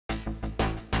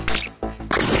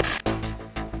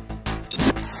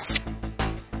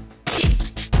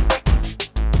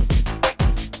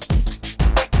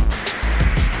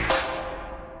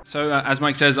So as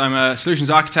Mike says, I'm a solutions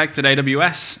architect at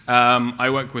AWS. I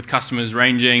work with customers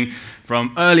ranging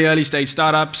from early stage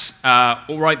startups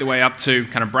all right the way up to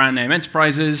kind of brand name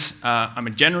enterprises. I'm a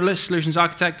generalist solutions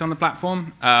architect on the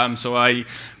platform. So I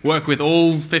work with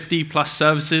all 50 plus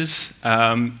services.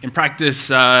 In practice,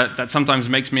 that sometimes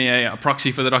makes me a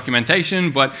proxy for the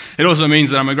documentation, but it also means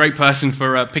that I'm a great person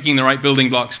for picking the right building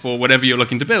blocks for whatever you're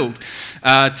looking to build.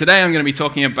 Today I'm going to be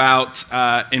talking about,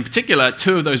 in particular,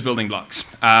 two of those building blocks.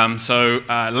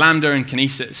 Lambda and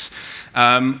Kinesis.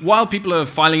 While people are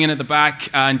filing in at the back,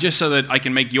 and just so that I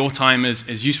can make your time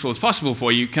as useful as possible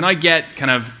for you, can I get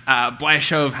kind of, by a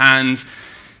show of hands,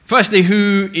 firstly,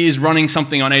 who is running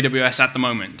something on AWS at the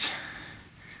moment?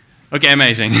 Okay,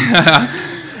 amazing.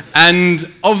 And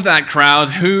of that crowd,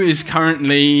 who is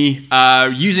currently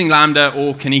using Lambda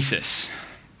or Kinesis?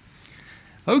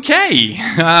 Okay,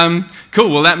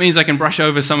 cool. Well, that means I can brush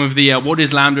over some of the what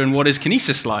is Lambda and what is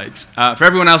Kinesis slides. For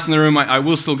everyone else in the room, I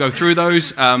will still go through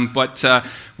those, but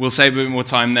we'll save a bit more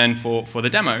time then for the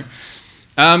demo.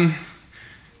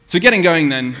 So getting going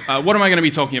then, what am I going to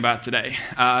be talking about today?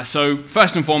 So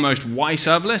first and foremost, why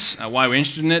serverless? Why we're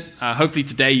interested in it? Hopefully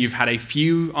today you've had a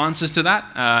few answers to that,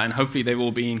 and hopefully they've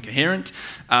all been coherent.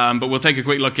 But we'll take a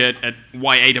quick look at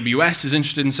why AWS is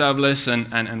interested in serverless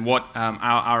and what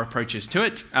our approach is to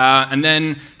it. And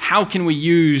then how can we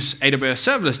use AWS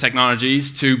serverless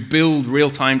technologies to build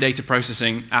real-time data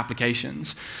processing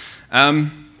applications?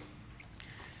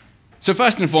 So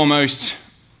first and foremost,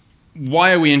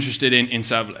 why are we interested in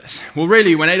serverless? Well,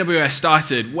 really, when AWS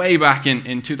started way back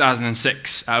in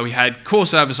 2006, we had core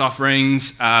service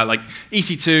offerings like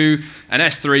EC2 and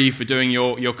S3 for doing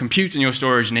your compute and your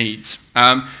storage needs.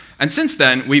 And since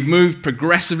then, we've moved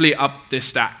progressively up this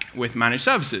stack with managed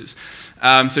services.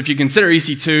 So if you consider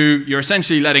EC2, you're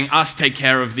essentially letting us take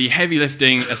care of the heavy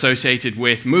lifting associated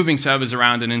with moving servers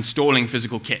around and installing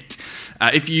physical kit.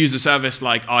 If you use a service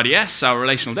like RDS, our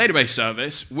relational database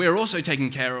service, we're also taking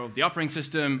care of the operating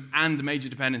system and the major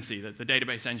dependency, the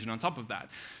database engine on top of that.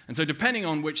 And so depending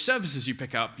on which services you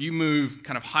pick up, you move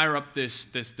kind of higher up this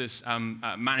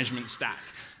management stack.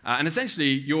 And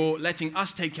essentially, you're letting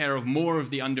us take care of more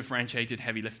of the undifferentiated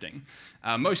heavy lifting.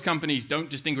 Most companies don't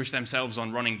distinguish themselves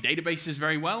on running databases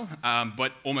very well,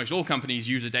 but almost all companies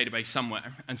use a database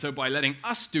somewhere. And so by letting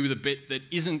us do the bit that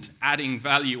isn't adding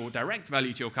value or direct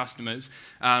value to your customers,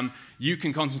 you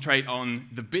can concentrate on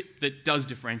the bit that does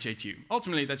differentiate you.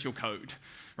 Ultimately, that's your code,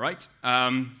 right?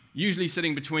 Usually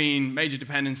sitting between major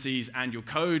dependencies and your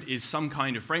code is some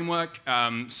kind of framework,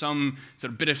 some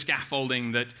sort of bit of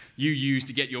scaffolding that you use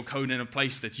to get your code in a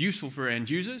place that's useful for end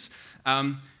users.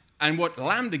 And what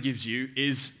Lambda gives you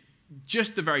is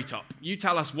just the very top. You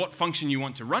tell us what function you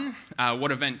want to run,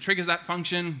 what event triggers that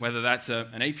function, whether that's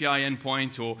an API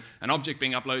endpoint or an object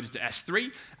being uploaded to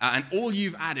S3, and all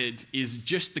you've added is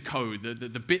just the code,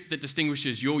 the bit that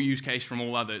distinguishes your use case from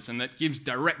all others, and that gives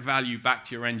direct value back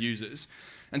to your end users.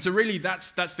 And so really,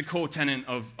 that's the core tenet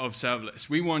of serverless.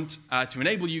 We want to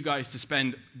enable you guys to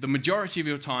spend the majority of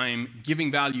your time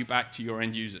giving value back to your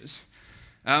end users.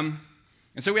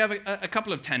 And so we have a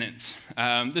couple of tenets.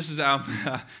 This is our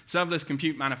serverless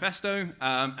compute manifesto,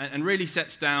 and really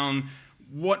sets down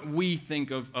what we think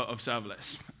of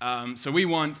serverless. So we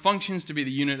want functions to be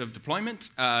the unit of deployment,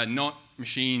 not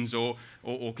machines or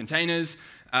containers.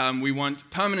 We want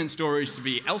permanent storage to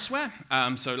be elsewhere.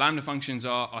 So Lambda functions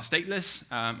are stateless,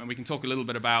 and we can talk a little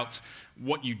bit about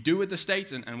what you do with the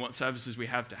state and what services we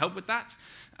have to help with that.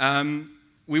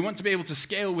 We want to be able to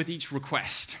scale with each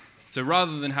request. So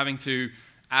rather than having to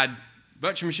add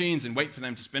virtual machines and wait for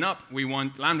them to spin up, we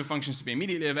want Lambda functions to be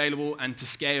immediately available and to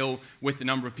scale with the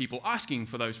number of people asking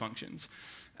for those functions.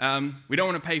 We don't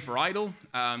want to pay for idle,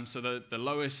 so the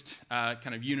lowest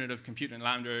kind of unit of compute in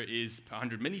Lambda is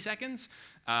 100 milliseconds.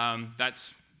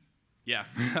 That's, yeah,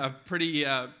 pretty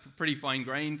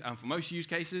fine-grained for most use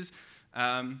cases.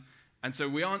 And so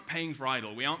we aren't paying for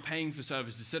idle. We aren't paying for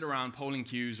servers to sit around polling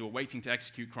queues or waiting to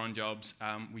execute cron jobs.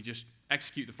 We just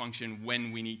execute the function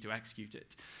when we need to execute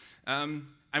it. And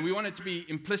we want it to be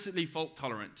implicitly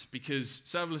fault-tolerant, because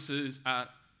services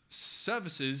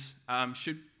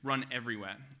should run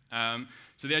everywhere.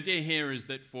 So the idea here is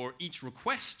that for each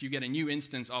request, you get a new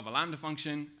instance of a Lambda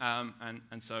function,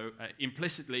 and so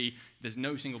implicitly, there's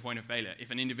no single point of failure.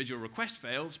 If an individual request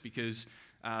fails because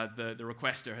the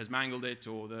requester has mangled it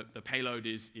or the payload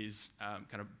is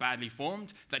kind of badly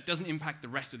formed, that doesn't impact the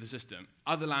rest of the system.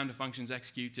 Other Lambda functions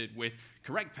executed with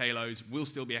correct payloads will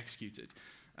still be executed.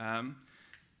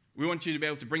 We want you to be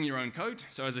able to bring your own code.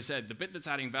 So as I said, the bit that's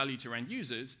adding value to end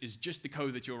users is just the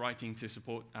code that you're writing to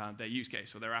support their use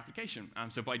case or their application.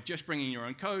 So by just bringing your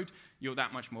own code, you're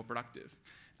that much more productive.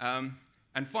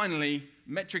 And finally,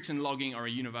 metrics and logging are a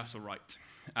universal right.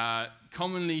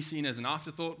 Commonly seen as an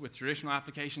afterthought with traditional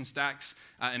application stacks.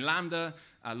 In Lambda,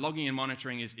 logging and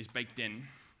monitoring is baked in.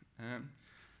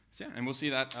 And we'll see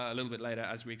that a little bit later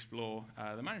as we explore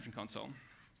the management console.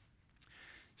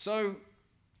 So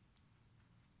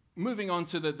moving on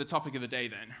to the topic of the day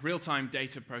then, real-time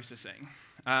data processing.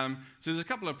 So there's a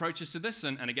couple of approaches to this,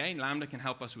 and again, Lambda can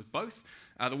help us with both.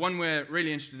 The one we're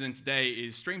really interested in today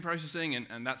is stream processing,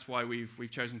 and that's why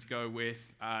we've chosen to go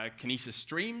with Kinesis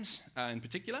streams in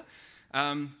particular.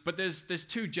 But there's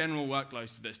two general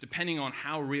workloads to this, depending on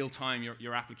how real-time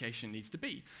your application needs to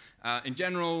be. In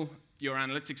general, your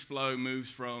analytics flow moves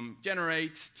from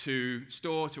generate to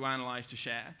store to analyze to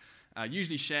share.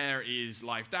 Usually share is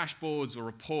live dashboards or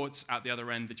reports at the other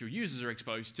end that your users are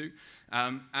exposed to.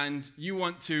 And you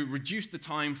want to reduce the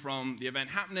time from the event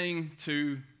happening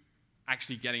to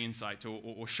actually getting insight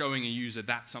or showing a user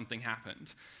that something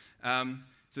happened.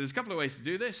 So there's a couple of ways to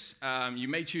do this. You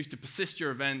may choose to persist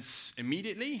your events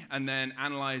immediately and then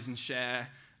analyze and share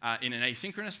in an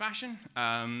asynchronous fashion.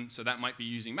 So that might be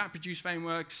using MapReduce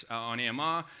frameworks on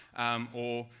EMR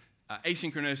or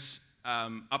asynchronous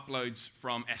uploads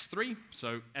from S3.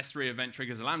 So S3 event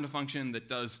triggers a Lambda function that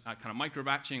does kind of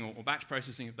micro-batching or batch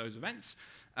processing of those events.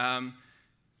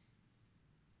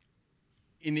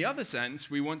 In the other sense,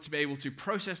 we want to be able to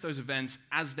process those events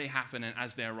as they happen and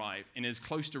as they arrive in as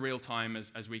close to real time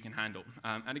as we can handle.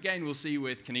 And again, we'll see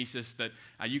with Kinesis that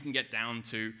you can get down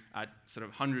to sort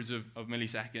of hundreds of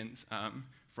milliseconds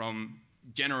from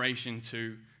generation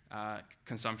to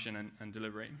consumption and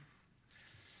delivery.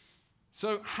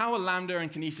 So how are Lambda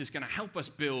and Kinesis going to help us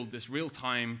build this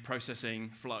real-time processing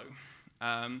flow?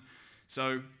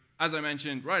 So as I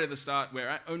mentioned right at the start,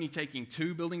 we're only taking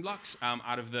 2 building blocks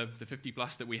out of the 50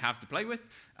 plus that we have to play with.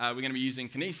 We're going to be using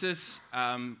Kinesis,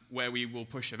 where we will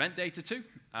push event data to,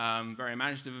 very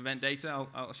imaginative event data,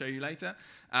 I'll show you later,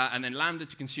 and then Lambda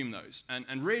to consume those.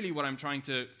 And really what I'm trying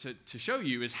to show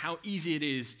you is how easy it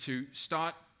is to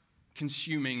start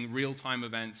consuming real-time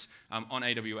events on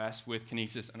AWS with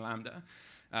Kinesis and Lambda.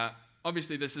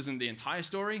 Obviously, this isn't the entire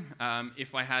story.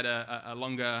 If I had a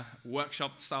longer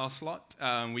workshop-style slot,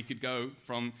 we could go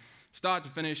from start to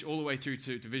finish all the way through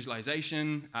to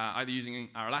visualization, either using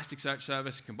our Elasticsearch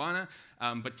service, Kibana.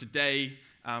 But today,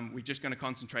 we're just going to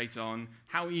concentrate on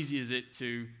how easy is it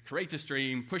to create a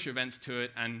stream, push events to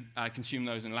it, and consume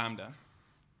those in Lambda.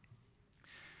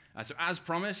 So as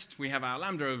promised, we have our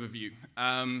Lambda overview.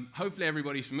 Hopefully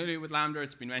everybody's familiar with Lambda.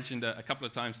 It's been mentioned a couple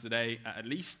of times today, at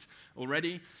least,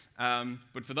 already.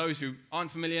 But for those who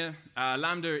aren't familiar,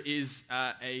 Lambda is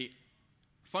a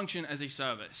function as a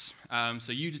service.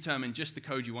 So you determine just the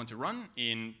code you want to run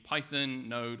in Python,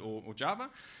 Node, or Java,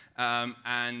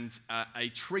 and a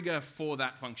trigger for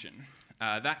that function.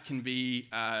 That can be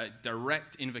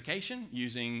direct invocation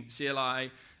using CLI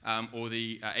or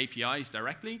the APIs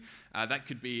directly. That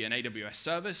could be an AWS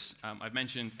service. I've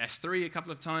mentioned S3 a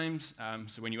couple of times.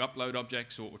 So when you upload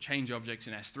objects or change objects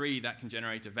in S3, that can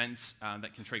generate events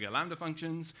that can trigger Lambda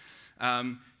functions.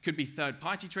 Could be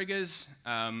third-party triggers.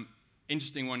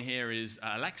 Interesting one here is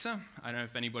Alexa. I don't know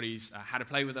if anybody's had to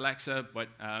play with Alexa, but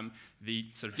the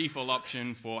sort of default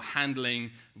option for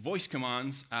handling voice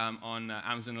commands on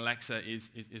Amazon Alexa is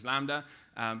Lambda,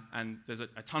 and there's a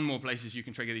ton more places you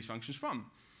can trigger these functions from.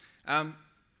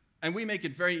 And we make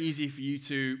it very easy for you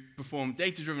to perform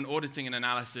data-driven auditing and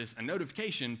analysis and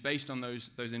notification based on those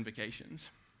invocations.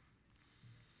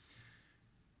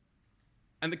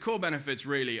 And the core benefits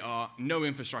really are no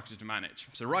infrastructure to manage.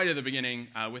 So right at the beginning,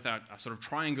 with our sort of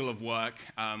triangle of work,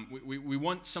 we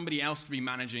want somebody else to be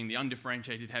managing the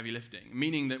undifferentiated heavy lifting,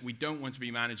 meaning that we don't want to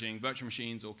be managing virtual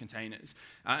machines or containers.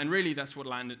 And really, that's what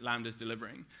Lambda is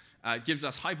delivering. It gives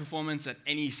us high performance at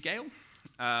any scale.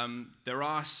 There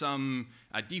are some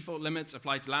default limits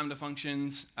applied to Lambda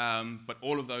functions, but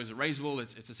all of those are raisable.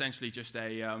 It's essentially just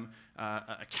a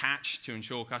catch to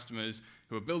ensure customers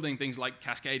who are building things like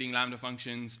cascading Lambda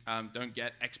functions don't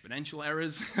get exponential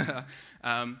errors.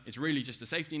 It's really just a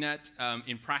safety net.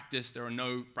 In practice, there are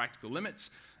no practical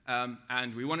limits,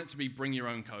 and we want it to be bring your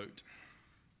own code.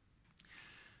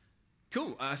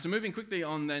 Cool. So moving quickly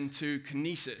on then to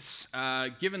Kinesis.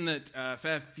 Given that a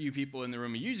fair few people in the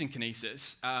room are using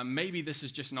Kinesis, maybe this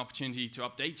is just an opportunity to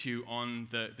update you on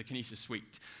the Kinesis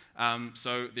suite.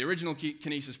 So the original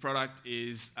Kinesis product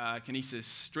is Kinesis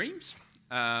Streams,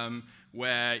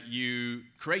 where you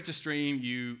create a stream,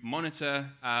 you monitor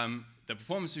the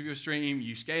performance of your stream,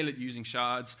 you scale it using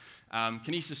shards.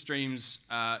 Kinesis streams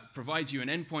provides you an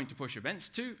endpoint to push events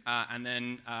to, and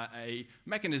then a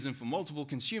mechanism for multiple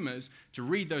consumers to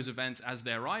read those events as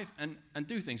they arrive and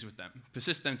do things with them,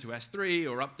 persist them to S3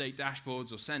 or update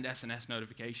dashboards or send SNS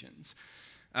notifications.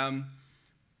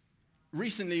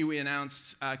 Recently, we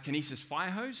announced Kinesis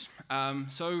Firehose.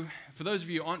 So for those of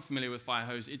you who aren't familiar with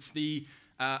Firehose, it's the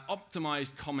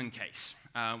optimized common case.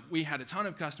 We had a ton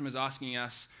of customers asking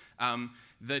us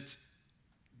that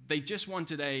they just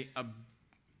wanted a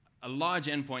large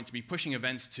endpoint to be pushing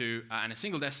events to and a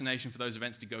single destination for those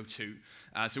events to go to.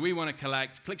 So we want to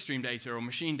collect clickstream data or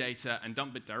machine data and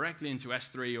dump it directly into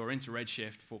S3 or into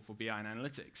Redshift for BI and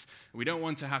analytics. We don't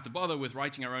want to have to bother with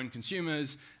writing our own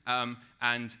consumers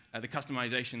and the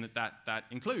customization that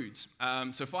includes.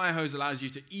 So Firehose allows you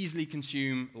to easily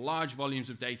consume large volumes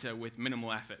of data with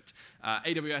minimal effort.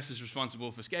 AWS is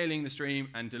responsible for scaling the stream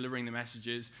and delivering the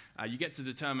messages. You get to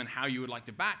determine how you would like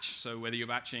to batch, so whether you're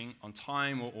batching on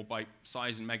time or by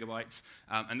size in megabytes,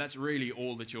 and that's really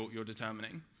all that you're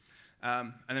determining.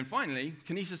 And then finally,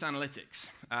 Kinesis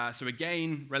Analytics. So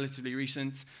again, relatively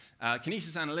recent.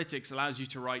 Kinesis Analytics allows you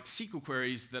to write SQL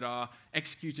queries that are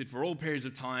executed for all periods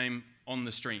of time on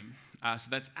the stream. So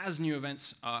that's as new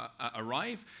events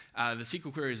arrive, the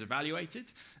SQL query is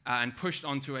evaluated and pushed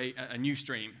onto a new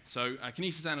stream. So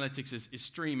Kinesis Analytics is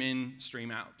stream in,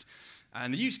 stream out.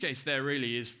 And the use case there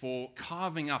really is for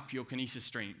carving up your Kinesis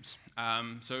streams.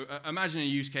 So imagine a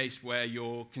use case where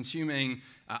you're consuming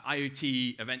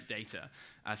IoT event data.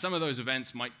 Some of those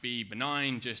events might be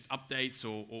benign, just updates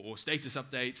or status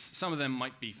updates. Some of them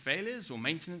might be failures or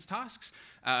maintenance tasks.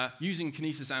 Using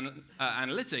Kinesis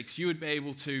Analytics, you would be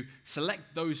able to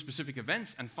select those specific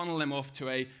events and funnel them off to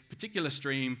a particular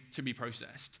stream to be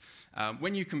processed.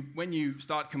 When you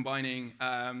start combining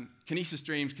Kinesis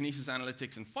streams, Kinesis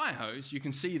Analytics, and Firehose, you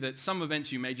can see that some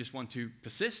events you may just want to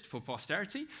persist for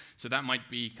posterity. So that might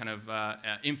be kind of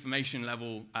information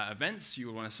level events. You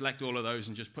would want to select all of those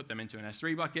and just put them into an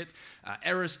S3 bucket.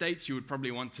 Error states, you would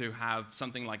probably want to have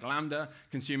something like Lambda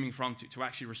consuming from to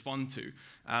actually respond to.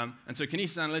 And so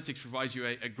Kinesis Analytics provides you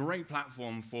a great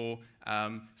platform for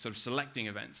sort of selecting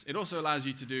events. It also allows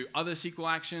you to do other SQL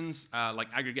actions like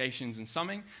aggregations and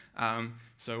summing.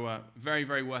 So very,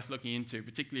 very worth looking into,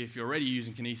 particularly if you're already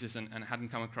using Kinesis and hadn't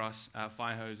come across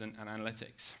Firehose and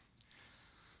Analytics.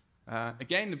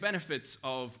 Again, the benefits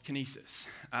of Kinesis.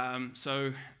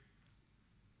 So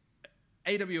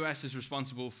AWS is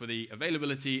responsible for the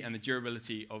availability and the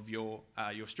durability of your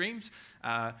streams.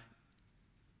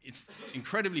 It's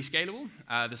incredibly scalable.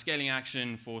 The scaling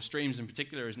action for streams in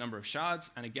particular is number of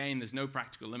shards. And again, there's no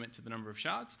practical limit to the number of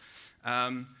shards.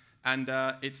 And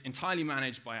it's entirely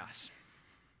managed by us.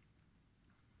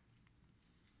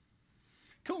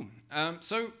 Cool.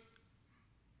 So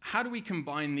how do we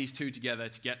combine these two together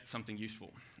to get something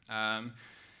useful?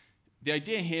 The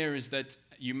idea here is that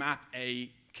you map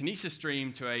a Kinesis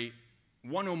stream to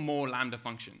one or more Lambda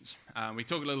functions. We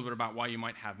talk a little bit about why you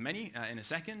might have many in a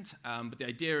second, but the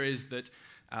idea is that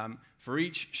for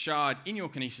each shard in your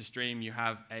Kinesis stream, you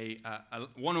have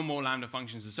one or more Lambda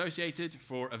functions associated.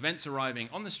 For events arriving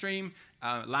on the stream,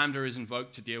 Lambda is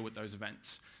invoked to deal with those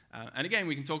events. And again,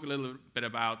 we can talk a little bit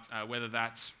about whether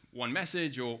that's one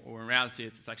message or in reality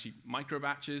it's actually micro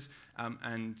batches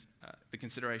and the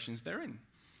considerations therein.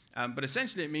 But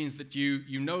essentially it means that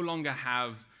you no longer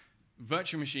have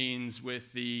virtual machines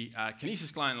with the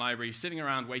Kinesis client library sitting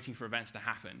around waiting for events to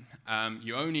happen.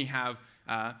 You only have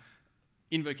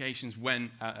invocations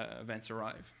when events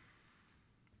arrive.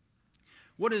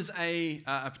 What does a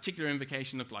particular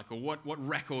invocation look like, or what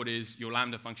record is your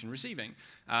Lambda function receiving?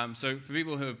 So for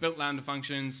people who have built Lambda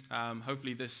functions,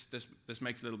 hopefully this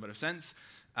makes a little bit of sense.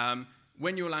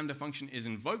 When your Lambda function is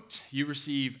invoked, you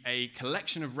receive a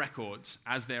collection of records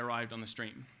as they arrived on the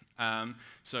stream.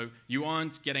 So you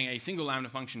aren't getting a single Lambda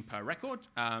function per record.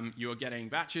 You're getting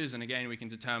batches, and again, we can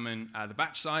determine the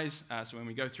batch size. So when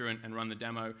we go through and run the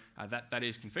demo, that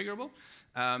is configurable.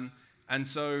 And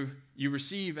so you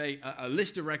receive a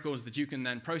list of records that you can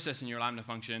then process in your Lambda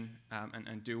function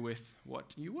and do with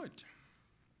what you would.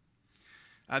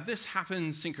 This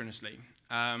happens synchronously.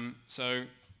 So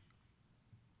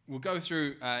we'll go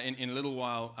through in a little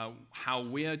while how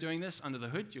we are doing this under the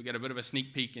hood. You'll get a bit of a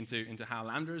sneak peek into how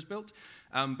Lambda is built.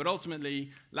 But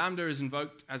ultimately, Lambda is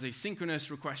invoked as a synchronous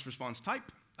request-response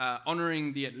type,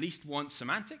 honoring the at least once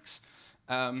semantics.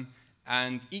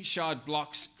 And each shard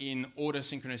blocks in order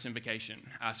synchronous invocation.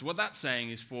 So what that's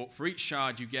saying is for each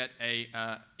shard, you get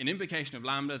an invocation of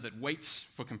Lambda that waits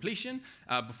for completion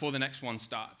before the next one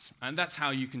starts. And that's how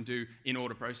you can do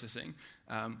in-order processing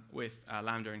with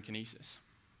Lambda and Kinesis.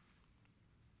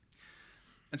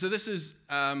 And so this is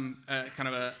kind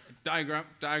of a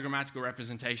diagrammatical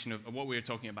representation of what we were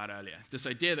talking about earlier. This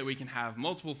idea that we can have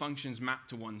multiple functions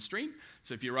mapped to one stream.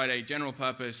 So if you write a general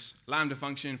purpose Lambda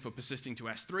function for persisting to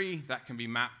S3, that can be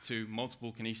mapped to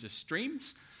multiple Kinesis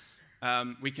streams.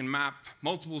 We can map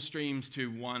multiple streams to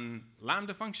one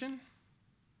Lambda function.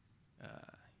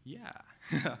 Yeah,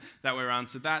 that way around.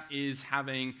 So that is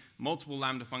having multiple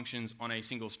Lambda functions on a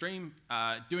single stream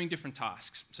doing different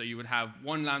tasks. So you would have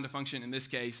one Lambda function, in this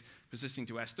case, persisting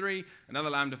to S3,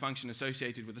 another Lambda function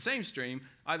associated with the same stream,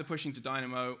 either pushing to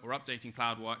Dynamo or updating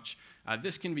CloudWatch.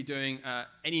 This can be doing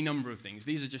any number of things.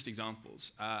 These are just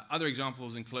examples. Other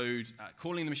examples include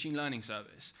calling the machine learning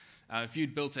service. If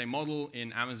you'd built a model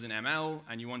in Amazon ML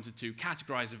and you wanted to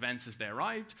categorize events as they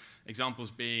arrived,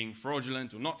 examples being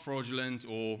fraudulent or not fraudulent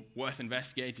or worth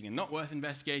investigating and not worth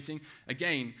investigating,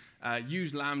 again,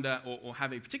 use Lambda or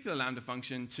have a particular Lambda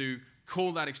function to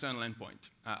call that external endpoint.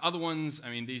 Other ones, I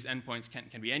mean, these endpoints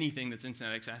can be anything that's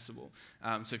internet accessible.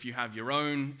 So if you have your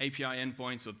own API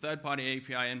endpoints or third-party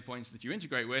API endpoints that you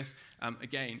integrate with,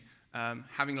 again,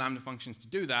 having Lambda functions to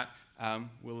do that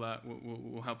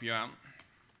will help you out.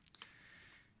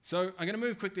 So I'm going to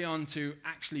move quickly on to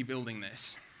actually building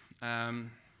this.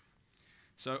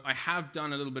 So I have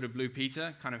done a little bit of Blue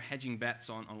Peter, kind of hedging bets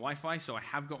on Wi-Fi, so I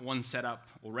have got one set up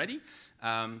already.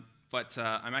 But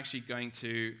I'm actually going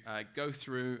to go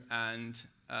through and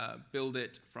build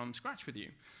it from scratch with you.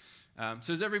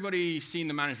 So has everybody seen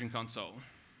the management console?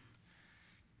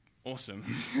 Awesome.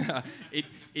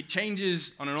 It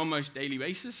changes on an almost daily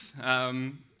basis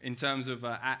in terms of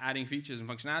adding features and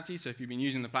functionality. So if you've been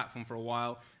using the platform for a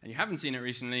while and you haven't seen it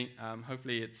recently,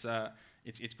 hopefully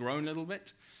it's grown a little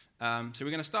bit. So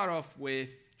we're going to start off with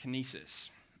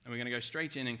Kinesis. And we're going to go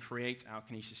straight in and create our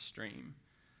Kinesis stream.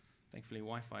 Thankfully,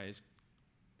 Wi-Fi is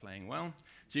playing well.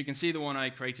 So you can see the one I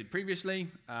created previously,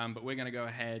 but we're going to go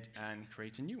ahead and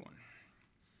create a new one.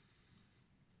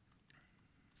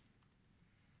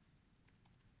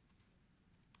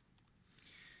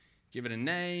 Give it a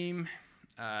name,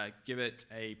 give it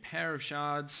a pair of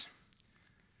shards,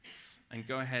 and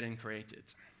go ahead and create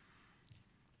it.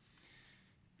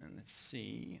 And let's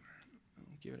see,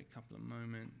 I'll give it a couple of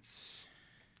moments.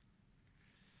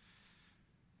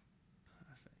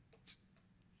 Perfect.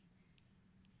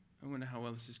 I wonder how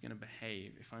well this is going to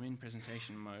behave. If I'm in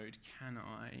presentation mode, can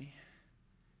I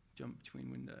jump between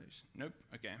windows? Nope,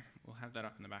 okay, we'll have that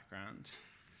up in the background.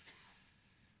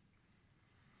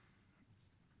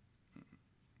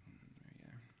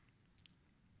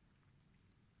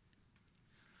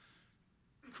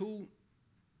 Cool.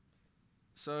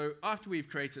 So after we've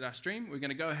created our stream, we're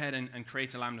going to go ahead and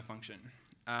create a Lambda function.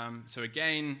 So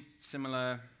again,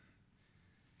 similar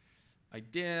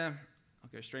idea. I'll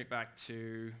go straight back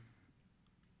to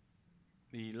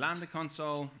the Lambda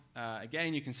console.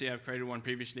 Again, you can see I've created one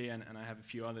previously, and I have a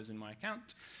few others in my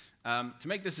account. To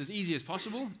make this as easy as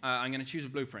possible, I'm going to choose a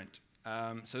blueprint.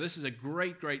 So this is a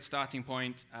great starting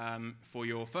point for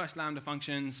your first Lambda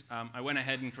functions. I went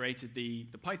ahead and created the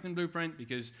Python blueprint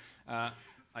because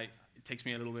it takes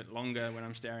me a little bit longer when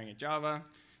I'm staring at Java.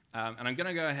 And I'm going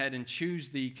to go ahead and choose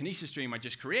the Kinesis stream I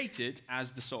just created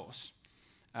as the source.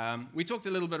 We talked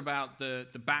a little bit about the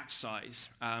batch size.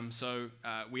 So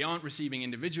we aren't receiving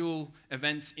individual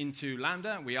events into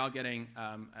Lambda. We are getting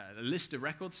a list of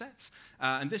record sets.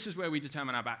 And this is where we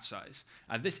determine our batch size.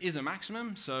 This is a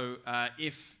maximum. So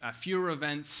if fewer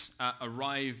events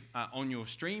arrive on your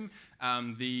stream,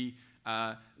 the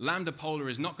Lambda poller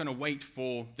is not going to wait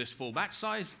for this full batch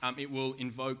size. It will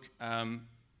invoke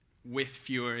with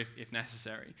fewer if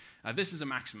necessary. This is a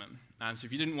maximum. So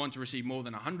if you didn't want to receive more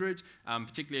than 100,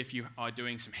 particularly if you are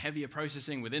doing some heavier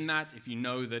processing within that, if you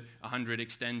know that 100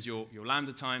 extends your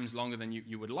Lambda times longer than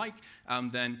you would like,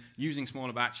 then using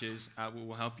smaller batches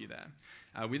will help you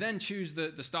there. We then choose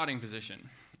the starting position.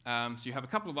 So you have a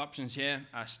couple of options here.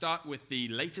 Start with the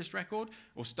latest record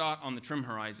or start on the trim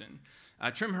horizon.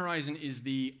 Trim horizon is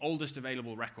the oldest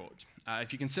available record.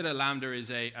 If you consider Lambda is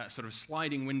a sort of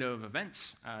sliding window of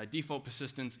events, default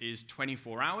persistence is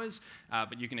 24 hours,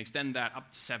 but you can extend that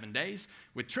up to 7 days.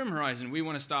 With trim horizon, we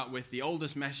want to start with the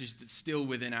oldest message that's still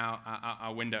within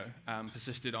our window,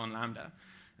 persisted on Lambda.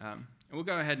 And we'll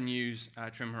go ahead and use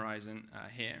trim horizon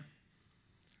here.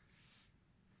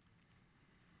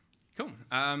 Cool.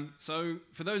 So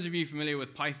for those of you familiar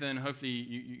with Python, hopefully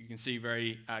you can see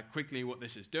very quickly what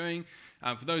this is doing.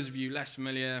 For those of you less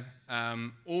familiar,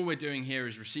 all we're doing here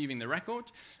is receiving the record.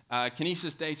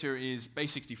 Kinesis data is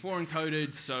base64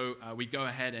 encoded, so we go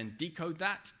ahead and decode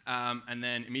that and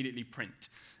then immediately print.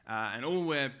 And all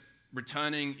we're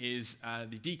returning is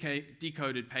the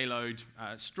decoded payload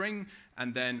string,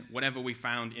 and then whatever we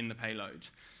found in the payload.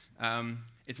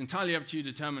 It's entirely up to you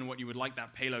to determine what you would like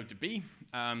that payload to be.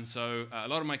 So a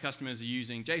lot of my customers are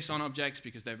using JSON objects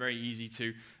because they're very easy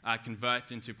to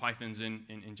convert into Pythons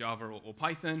in Java or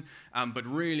Python. But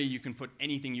really, you can put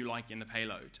anything you like in the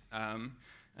payload. And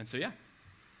so, yeah.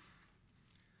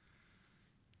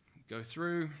 Go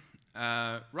through.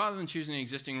 Rather than choosing an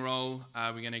existing role,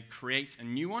 we're going to create a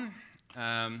new one.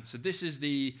 So this is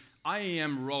the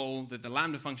IAM role that the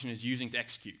Lambda function is using to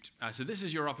execute. So this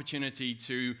is your opportunity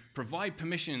to provide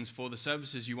permissions for the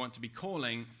services you want to be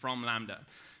calling from Lambda.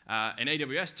 In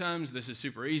AWS terms, this is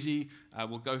super easy.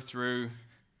 We'll go through.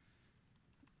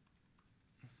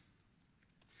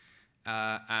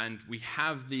 And we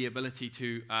have the ability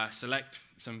to select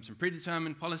some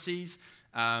predetermined policies.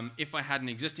 If I had an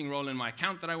existing role in my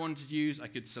account that I wanted to use, I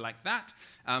could select that.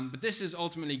 But this is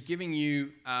ultimately giving your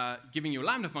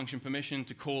Lambda function permission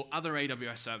to call other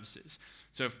AWS services.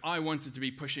 So if I wanted to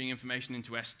be pushing information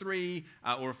into S3,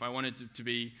 or if I wanted to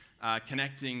be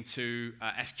connecting to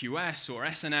SQS or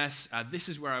SNS, this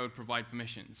is where I would provide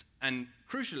permissions. And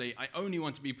crucially, I only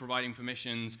want to be providing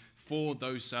permissions for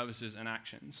those services and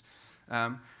actions.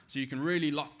 So you can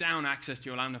really lock down access to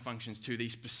your Lambda functions to the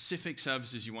specific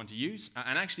services you want to use.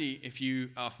 And actually, if you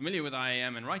are familiar with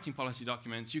IAM and writing policy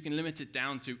documents, you can limit it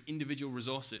down to individual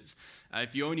resources.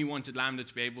 If you only wanted Lambda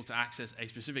to be able to access a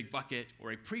specific bucket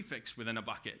or a prefix within a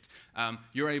bucket,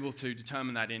 you're able to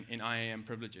determine that in IAM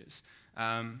privileges.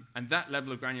 And that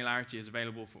level of granularity is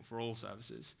available for all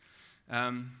services.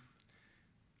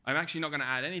 I'm actually not going to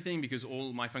add anything because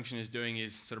all my function is doing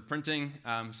is sort of printing.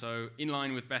 So in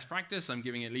line with best practice, I'm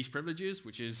giving it least privileges,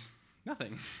 which is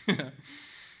nothing.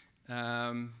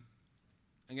 I'm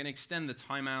going to extend the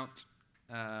timeout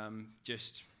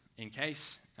just in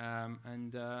case. Yeah,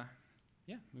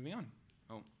 moving on.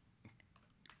 Oh.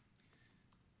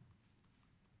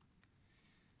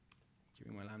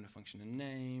 Giving my Lambda function a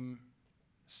name.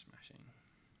 Smashing.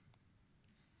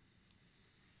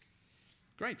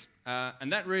 Great.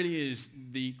 And that really is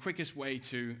the quickest way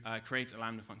to create a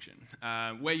Lambda function.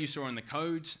 Where you saw in the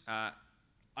code,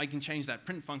 I can change that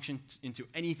print function into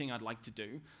anything I'd like to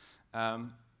do.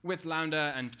 With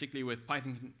Lambda, and particularly with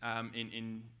Python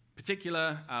in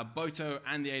particular, Boto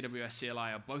and the AWS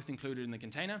CLI are both included in the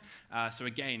container. So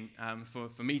again,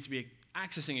 for me to be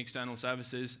accessing external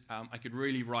services, I could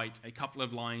really write a couple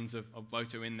of lines of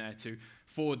Boto in there to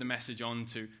forward the message on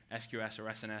to SQS or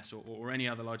SNS or any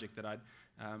other logic that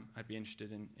I'd be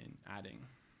interested in adding.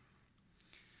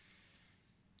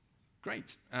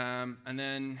 Great. And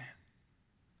then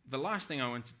the last thing I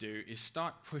want to do is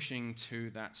start pushing to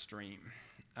that stream.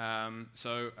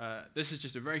 This is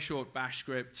just a very short bash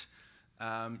script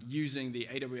using the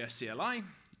AWS CLI.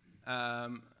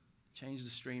 Change the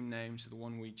stream name to the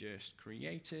one we just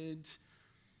created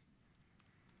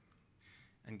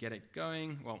and get it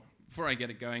going. Well, before I get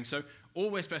it going, so all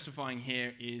we're specifying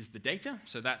here is the data.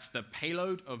 So that's the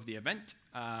payload of the event.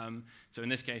 So in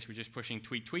this case, we're just pushing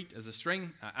tweet as a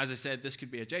string. As I said, this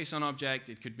could be a JSON object.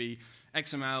 It could be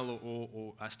XML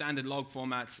or standard log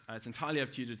formats. It's entirely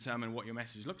up to you to determine what your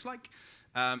message looks like.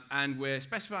 And we're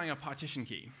specifying a partition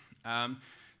key.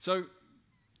 So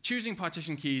choosing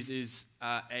partition keys is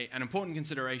an important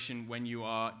consideration when you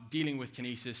are dealing with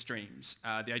Kinesis streams.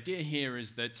 The idea here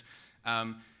is that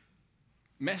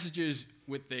messages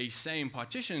with the same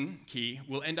partition key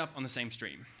will end up on the same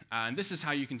stream. And this is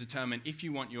how you can determine if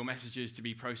you want your messages to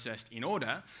be processed in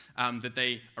order, that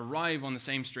they arrive on the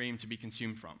same stream to be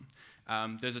consumed from.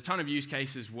 There's a ton of use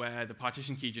cases where the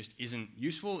partition key just isn't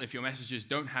useful. If your messages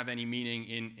don't have any meaning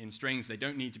in strings, they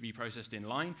don't need to be processed in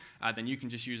line, then you can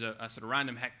just use a sort of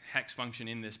random hex function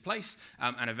in this place,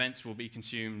 and events will be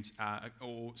consumed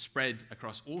or spread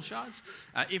across all shards.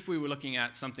 If we were looking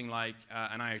at something like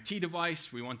an IoT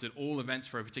device, we wanted all events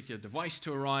for a particular device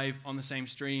to arrive on the same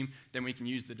stream, then we can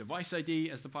use the device ID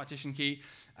as the partition key.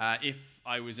 If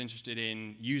I was interested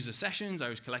in user sessions, I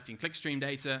was collecting clickstream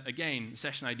data, again,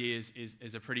 session ID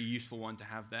is a pretty useful one to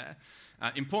have there.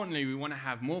 Importantly, we want to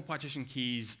have more partition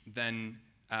keys than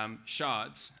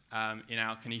shards in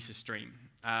our Kinesis stream.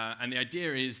 And the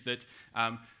idea is that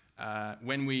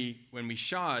when we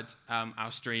shard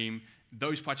our stream,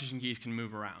 those partition keys can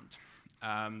move around.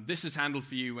 This is handled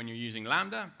for you when you're using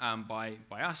Lambda by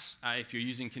us. If you're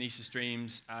using Kinesis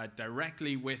streams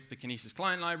directly with the Kinesis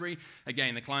client library,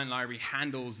 again, the client library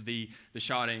handles the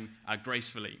sharding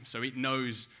gracefully. So it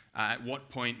knows at what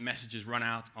point messages run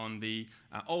out on the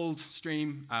old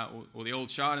stream or the old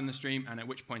shard in the stream, and at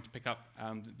which point to pick up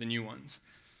the new ones.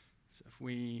 So if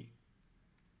we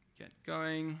get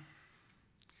going.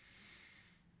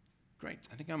 Great.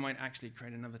 I think I might actually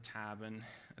create another tab, and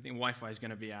I think Wi-Fi is going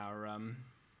to be our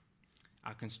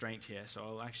constraint here. So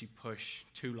I'll actually push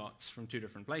 2 lots from 2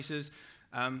 different places.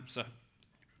 So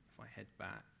if I head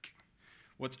back,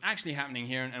 what's actually happening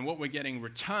here, and what we're getting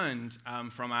returned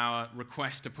from our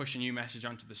request to push a new message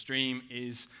onto the stream,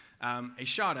 is a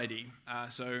shard ID.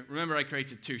 So remember, I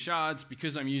created 2 shards.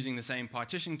 Because I'm using the same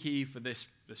partition key for this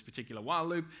particular while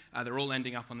loop, they're all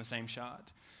ending up on the same shard.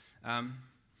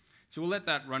 So we'll let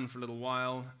that run for a little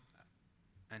while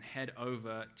and head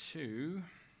over to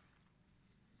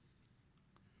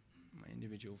my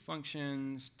individual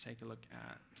functions, take a look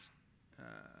at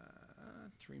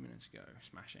 3 minutes ago,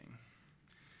 smashing.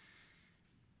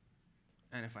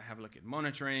 And if I have a look at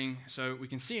monitoring, so we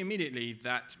can see immediately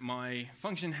that my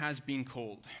function has been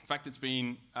called. In fact, it's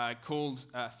been called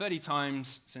 30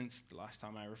 times since the last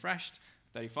time I refreshed,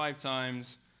 35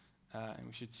 times, and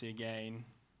we should see again,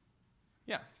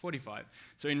 yeah, 45.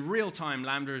 So in real time,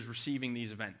 Lambda is receiving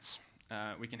these events.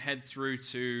 We can head through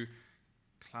to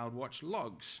CloudWatch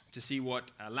logs to see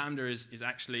what Lambda is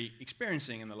actually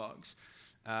experiencing in the logs.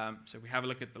 So if we have a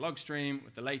look at the log stream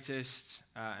with the latest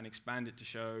and expand it to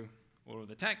show all of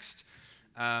the text,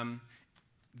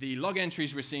 the log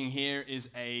entries we're seeing here is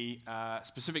a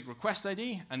specific request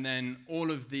ID, and then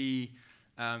all of the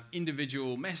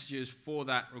individual messages for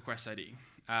that request ID.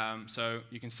 So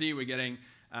you can see we're getting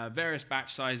various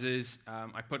batch sizes.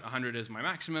 I put 100 as my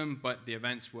maximum, but the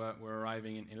events were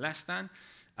arriving in less than.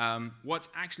 What's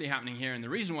actually happening here, and the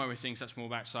reason why we're seeing such small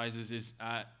batch sizes, is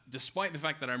despite the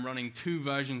fact that I'm running 2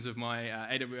 versions of my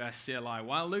AWS CLI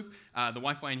while loop, the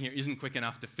Wi-Fi in here isn't quick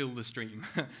enough to fill the stream.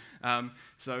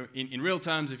 So in real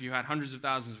terms, if you had hundreds of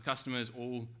thousands of customers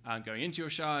all going into your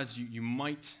shards, you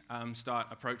might start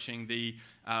approaching the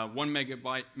 1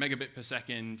 megabit per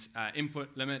second input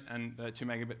limit and the 2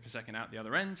 megabit per second out the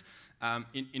other end.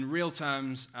 In real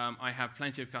terms, I have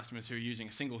plenty of customers who are using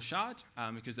a single shard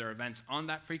because their events aren't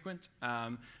that frequent.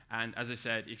 And as I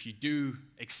said, if you do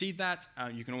exceed that,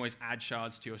 you can always add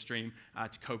shards to your stream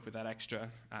to cope with that extra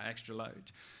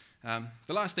load.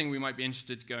 The last thing we might be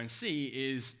interested to go and see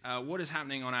is what is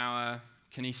happening on our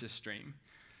Kinesis stream.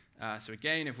 So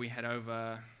again, if we head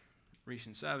over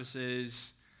recent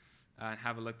services and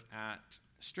have a look at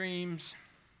streams.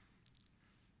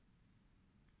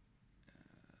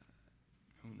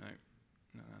 Oh no,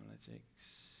 not analytics.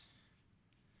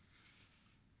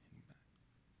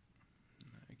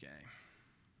 Okay.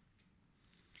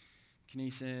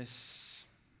 Kinesis,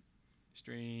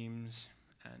 streams,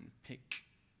 and pick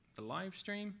the live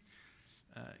stream.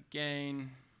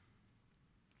 Again,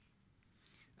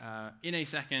 in a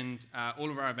second,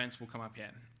 all of our events will come up here.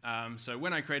 So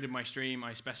when I created my stream,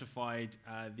 I specified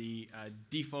the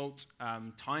default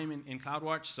time in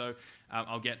CloudWatch. So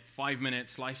I'll get 5-minute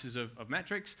slices of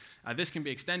metrics. This can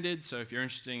be extended. So if you're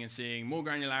interested in seeing more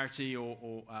granularity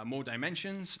or more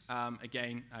dimensions,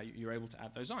 again, you're able to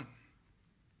add those on.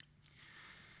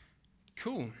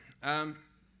 Cool.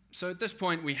 So at this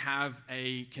point, we have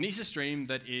a Kinesis stream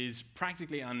that is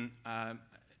practically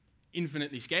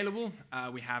infinitely scalable.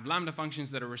 We have Lambda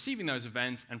functions that are receiving those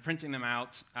events and printing them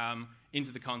out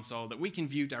into the console that we can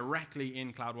view directly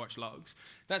in CloudWatch logs.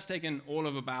 That's taken all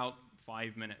of about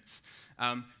 5 minutes.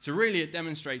 So really, it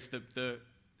demonstrates the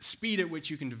speed at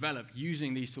which you can develop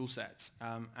using these tool sets,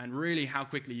 and really how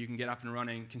quickly you can get up and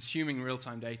running, consuming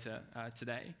real-time data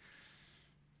today.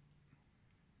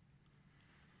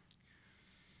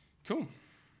 Cool.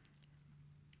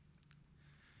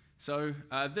 So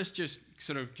this just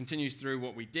sort of continues through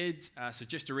what we did. So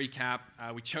just to recap,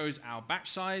 we chose our batch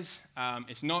size.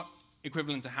 It's not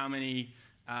equivalent to how many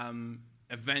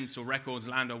events or records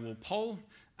Lambda will poll.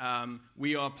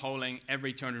 We are polling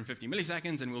every 250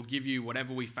 milliseconds, and we'll give you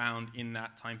whatever we found in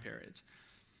that time period.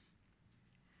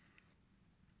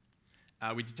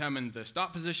 We determined the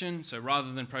start position. So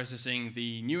rather than processing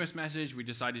the newest message, we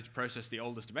decided to process the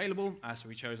oldest available. So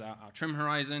we chose our trim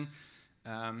horizon.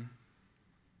 And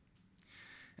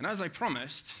as I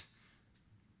promised,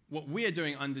 what we are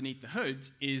doing underneath the hood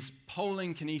is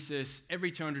polling Kinesis every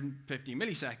 250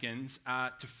 milliseconds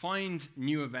to find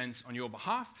new events on your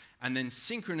behalf, and then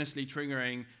synchronously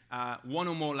triggering 1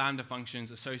 or more Lambda functions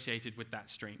associated with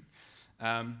that stream.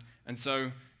 And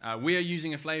so we are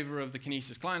using a flavor of the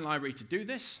Kinesis client library to do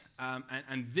this.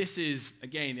 And this is,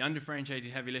 again, the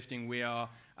undifferentiated heavy lifting we are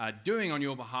doing on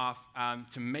your behalf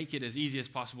to make it as easy as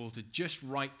possible to just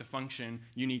write the function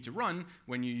you need to run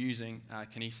when you're using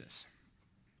Kinesis.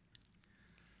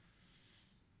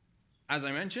 As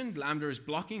I mentioned, Lambda is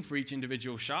blocking for each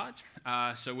individual shard.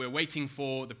 So we're waiting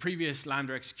for the previous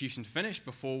Lambda execution to finish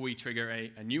before we trigger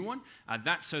a new one.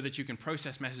 That's so that you can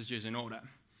process messages in order.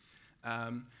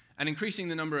 And And increasing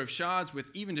the number of shards with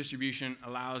even distribution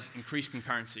allows increased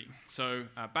concurrency. So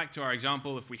back to our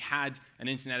example, if we had an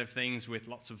Internet of Things with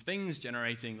lots of things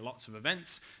generating lots of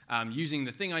events, using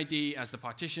the thing ID as the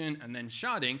partition and then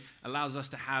sharding allows us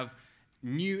to have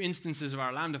new instances of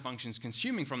our Lambda functions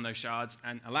consuming from those shards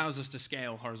and allows us to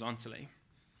scale horizontally.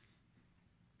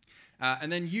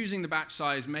 And then using the batch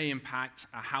size may impact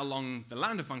how long the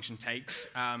Lambda function takes.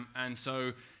 And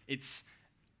so it's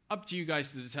up to you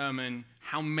guys to determine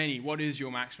what is your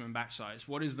maximum batch size?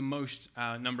 What is the most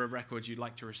number of records you'd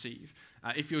like to receive?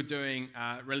 If you're doing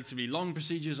relatively long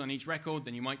procedures on each record,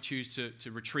 then you might choose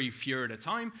to retrieve fewer at a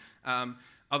time.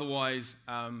 Otherwise,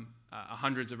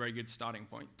 100 is a very good starting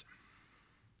point.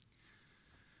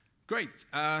 Great.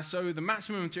 So the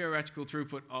maximum theoretical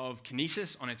throughput of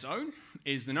Kinesis on its own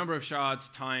is the number of shards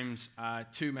times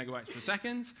 2 megabytes per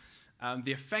second.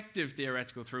 The effective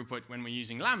theoretical throughput when we're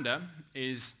using Lambda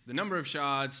is the number of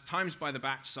shards times by the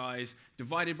batch size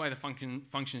divided by the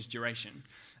function's duration.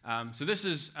 So this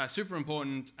is super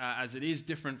important as it is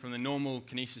different from the normal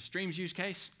Kinesis streams use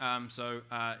case. So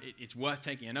it's worth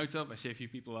taking a note of. I see a few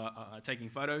people are taking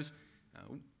photos.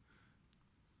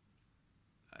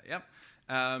 Yep.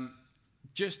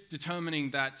 Just determining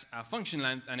that function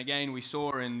length, and again, we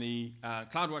saw in the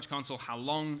CloudWatch console how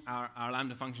long our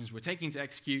Lambda functions were taking to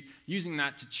execute. Using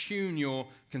that to tune your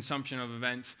consumption of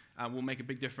events will make a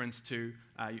big difference to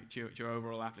your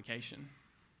overall application.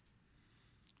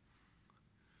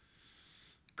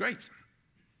 Great.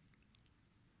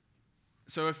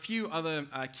 So a few other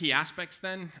key aspects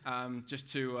then, just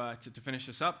to finish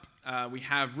this up. We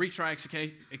have retry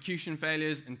execution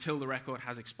failures until the record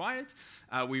has expired.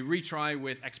 We retry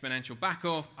with exponential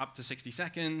backoff up to 60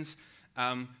 seconds.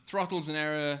 Throttles and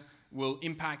error will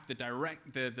impact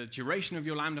the duration of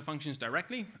your Lambda functions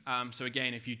directly. So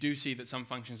again, if you do see that some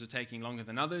functions are taking longer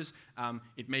than others,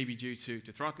 it may be due to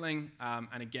throttling.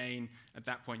 And again, at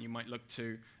that point, you might look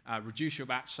to reduce your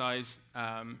batch size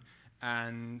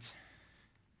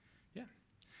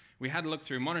we had a look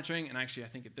through monitoring, and actually I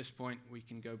think at this point we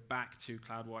can go back to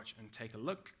CloudWatch and take a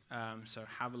look. So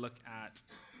have a look at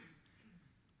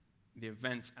the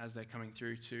events as they're coming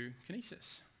through to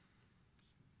Kinesis.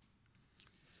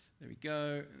 There we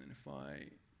go, and then if I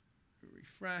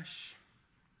refresh.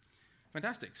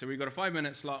 Fantastic, so we've got a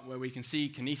 5-minute slot where we can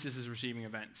see Kinesis is receiving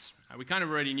events. We kind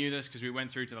of already knew this because we went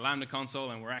through to the Lambda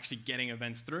console and we're actually getting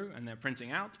events through and they're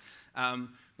printing out.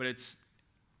 But it's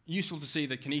useful to see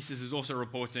that Kinesis is also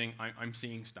reporting, I'm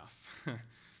seeing stuff.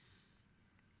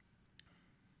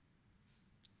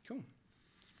 Cool.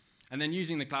 And then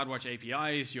using the CloudWatch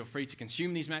APIs, you're free to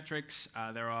consume these metrics.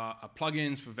 There are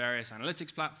plugins for various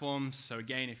analytics platforms. So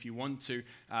again, if you want to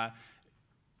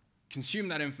consume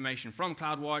that information from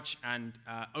CloudWatch and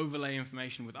overlay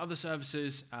information with other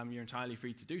services, you're entirely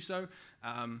free to do so.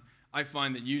 I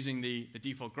find that using the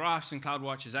default graphs in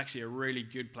CloudWatch is actually a really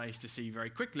good place to see very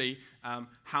quickly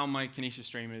how my Kinesis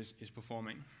stream is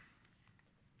performing.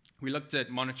 We looked at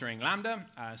monitoring Lambda,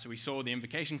 so we saw the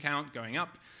invocation count going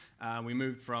up. We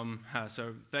moved from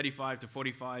 35 to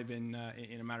 45 in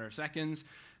a matter of seconds.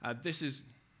 This is,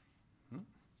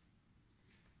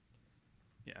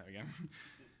 yeah, there we go.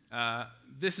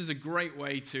 This is a great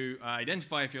way to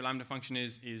identify if your Lambda function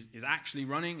is actually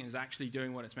running, is actually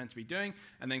doing what it's meant to be doing.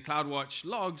 And then CloudWatch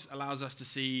logs allows us to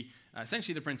see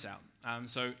essentially the printout.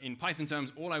 So in Python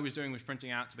terms, all I was doing was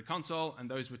printing out to the console, and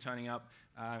those were turning up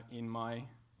in my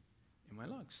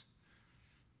logs.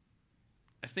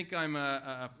 I think I'm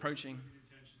approaching.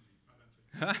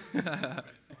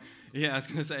 Yeah, I was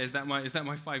going to say, is that my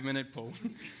 5-minute poll?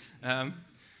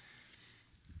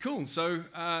 Cool. So.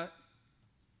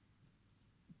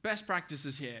 Best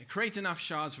practices here. Create enough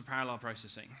shards for parallel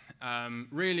processing.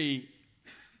 Really,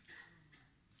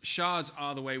 shards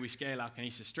are the way we scale our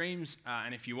Kinesis streams.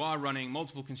 And if you are running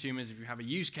multiple consumers, if you have a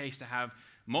use case to have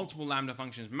multiple Lambda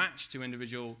functions matched to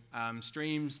individual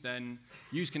streams, then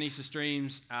use Kinesis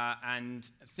streams and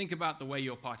think about the way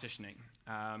you're partitioning.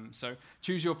 So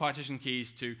choose your partition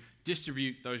keys to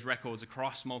distribute those records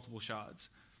across multiple shards.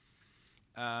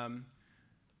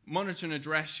 Monitor and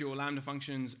address your Lambda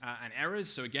functions and errors.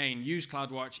 So again, use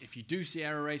CloudWatch. If you do see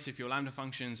error rates, if your Lambda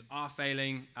functions are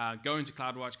failing, go into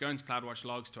CloudWatch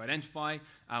logs to identify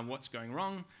what's going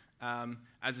wrong.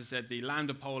 As I said, the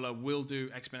Lambda polar will do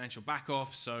exponential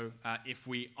backoff. So if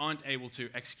we aren't able to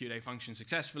execute a function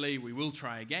successfully, we will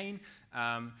try again.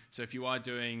 So if you are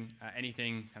doing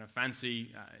anything kind of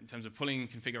fancy in terms of pulling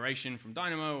configuration from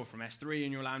Dynamo or from S3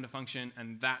 in your Lambda function,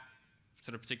 and that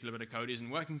sort of particular bit of code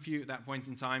isn't working for you at that point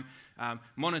in time,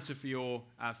 monitor for your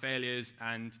failures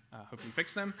and hopefully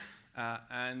fix them.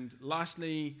 And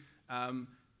lastly,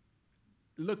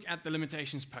 look at the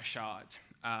limitations per shard.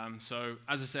 So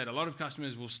as I said, a lot of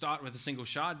customers will start with a single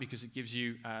shard because it gives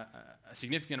you a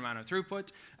significant amount of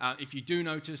throughput. If you do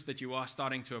notice that you are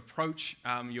starting to approach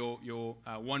your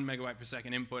 1 megabyte per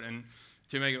second input and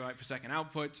 2 megabyte per second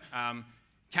output,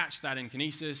 catch that in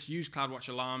Kinesis, use CloudWatch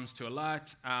alarms to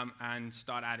alert, and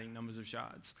start adding numbers of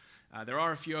shards. There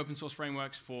are a few open source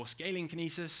frameworks for scaling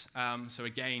Kinesis, so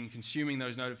again, consuming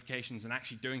those notifications and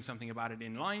actually doing something about it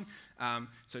in line.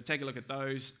 So take a look at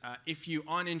those. If you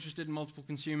aren't interested in multiple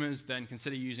consumers, then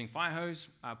consider using Firehose,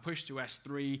 push to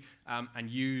S3, and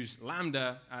use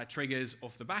Lambda triggers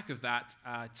off the back of that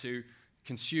to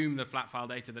consume the flat file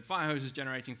data that Firehose is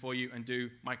generating for you and do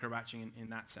micro-batching in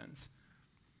that sense.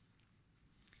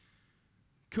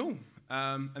 Cool.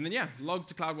 And then, yeah, log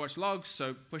to CloudWatch logs,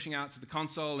 so pushing out to the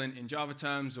console in Java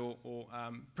terms or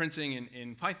printing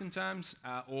in Python terms,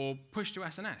 or push to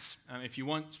SNS. If you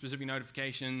want specific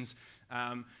notifications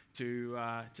to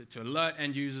alert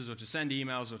end users or to send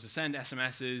emails or to send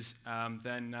SMSs,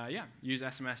 then, yeah, use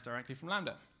SMS directly from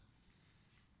Lambda.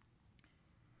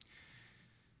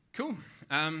 Cool.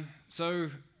 So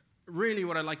really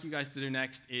what I'd like you guys to do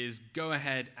next is go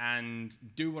ahead and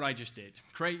do what I just did.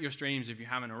 Create your streams if you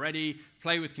haven't already.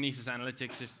 Play with Kinesis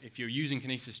Analytics if you're using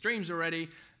Kinesis Streams already.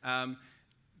 Have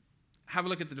a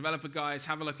look at the developer guides.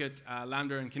 Have a look at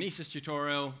Lambda and Kinesis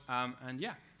tutorial. And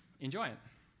yeah, enjoy it.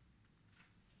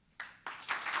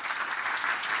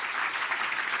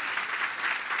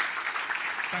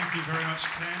 Thank you very much,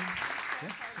 Ken. Yeah.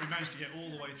 So we managed to get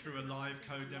all the way through a live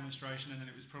code demonstration, and then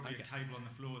it was probably a cable on the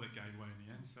floor that gave way in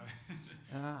the end. So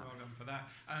well done for that.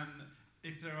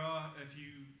 If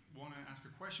you want to ask a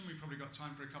question, we've probably got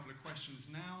time for a couple of questions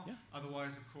now. Yeah.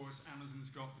 Otherwise, of course, Amazon's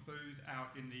got the booth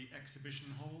out in the exhibition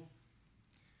hall.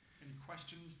 Any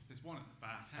questions? There's one at the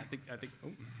back. I think. Oh.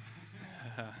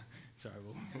 Sorry,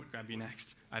 we'll grab you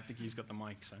next. I think he's got the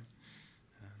mic. So.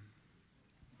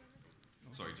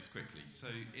 Sorry, just quickly. So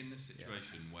in this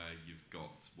situation where you've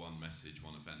got one message,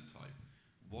 one event type,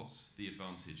 what's the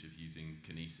advantage of using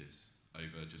Kinesis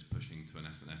over just pushing to an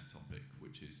SNS topic,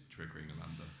 which is triggering a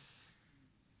Lambda?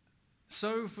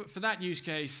 So for that use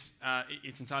case,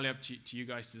 it's entirely up to you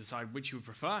guys to decide which you would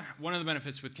prefer. One of the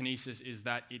benefits with Kinesis is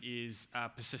that it is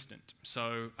persistent.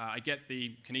 So I get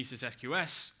the Kinesis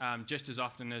SQS just as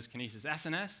often as Kinesis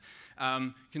SNS.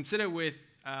 Consider with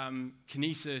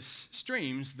Kinesis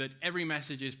streams that every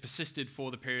message is persisted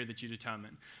for the period that you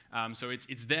determine. So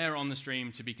it's there on the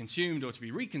stream to be consumed or to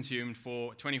be reconsumed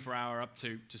for 24-hour up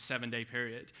to 7-day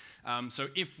period. So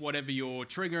if whatever you're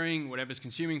triggering, whatever's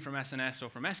consuming from SNS or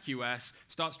from SQS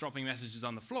starts dropping messages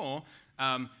on the floor,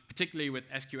 particularly with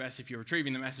SQS, if you're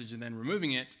retrieving the message and then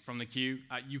removing it from the queue,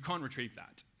 you can't retrieve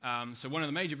that. So one of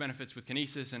the major benefits with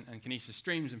Kinesis and Kinesis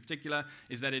streams in particular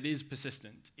is that it is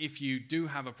persistent. If you do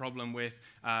have a problem with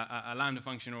a Lambda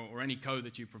function or any code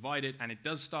that you provided and it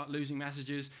does start losing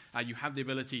messages, you have the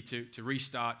ability to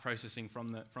restart processing from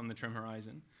the trim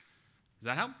horizon. Does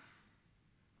that help?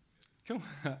 Cool.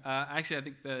 Actually, I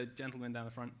think the gentleman down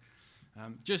the front.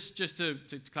 Just to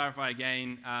clarify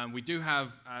again, we do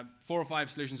have 4 or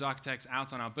 5 solutions architects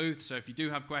out on our booth, so if you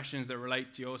do have questions that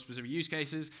relate to your specific use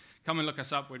cases, come and look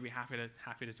us up. We'd be happy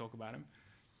to talk about them.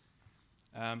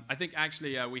 I think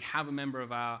actually we have a member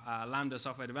of our Lambda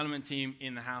software development team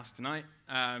in the house tonight.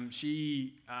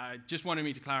 She just wanted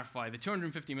me to clarify, the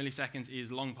 250 milliseconds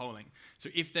is long polling. So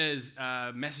if there's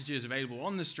messages available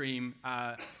on the stream,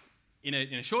 in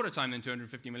a shorter time than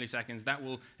 250 milliseconds, that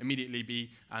will immediately be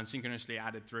synchronously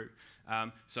added through.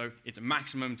 So it's a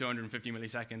maximum 250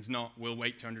 milliseconds, not we'll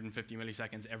wait 250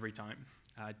 milliseconds every time,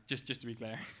 just to be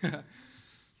clear.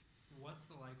 What's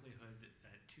the likelihood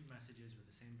that 2 messages with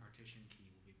the same partition key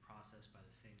will be processed by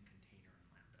the same container in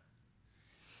Lambda?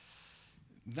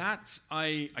 That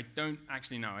I don't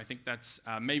actually know. I think that's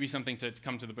maybe something to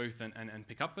come to the booth and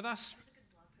pick up with us.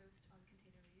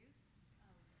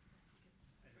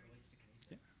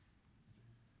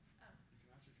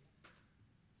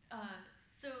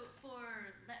 So for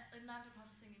Lambda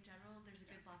processing in general, there's a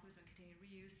good blog post on container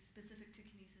reuse. Specific to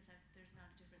Kinesis, there's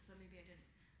not a difference, but maybe I didn't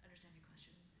understand your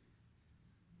question.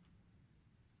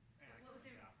 Yeah, what was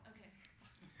it? Okay.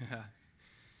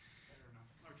 Fair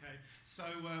enough. Okay. So,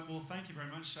 well, thank you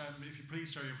very much. If you please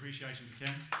show your appreciation for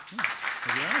Ken. Thank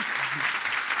you very much.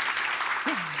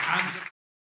 And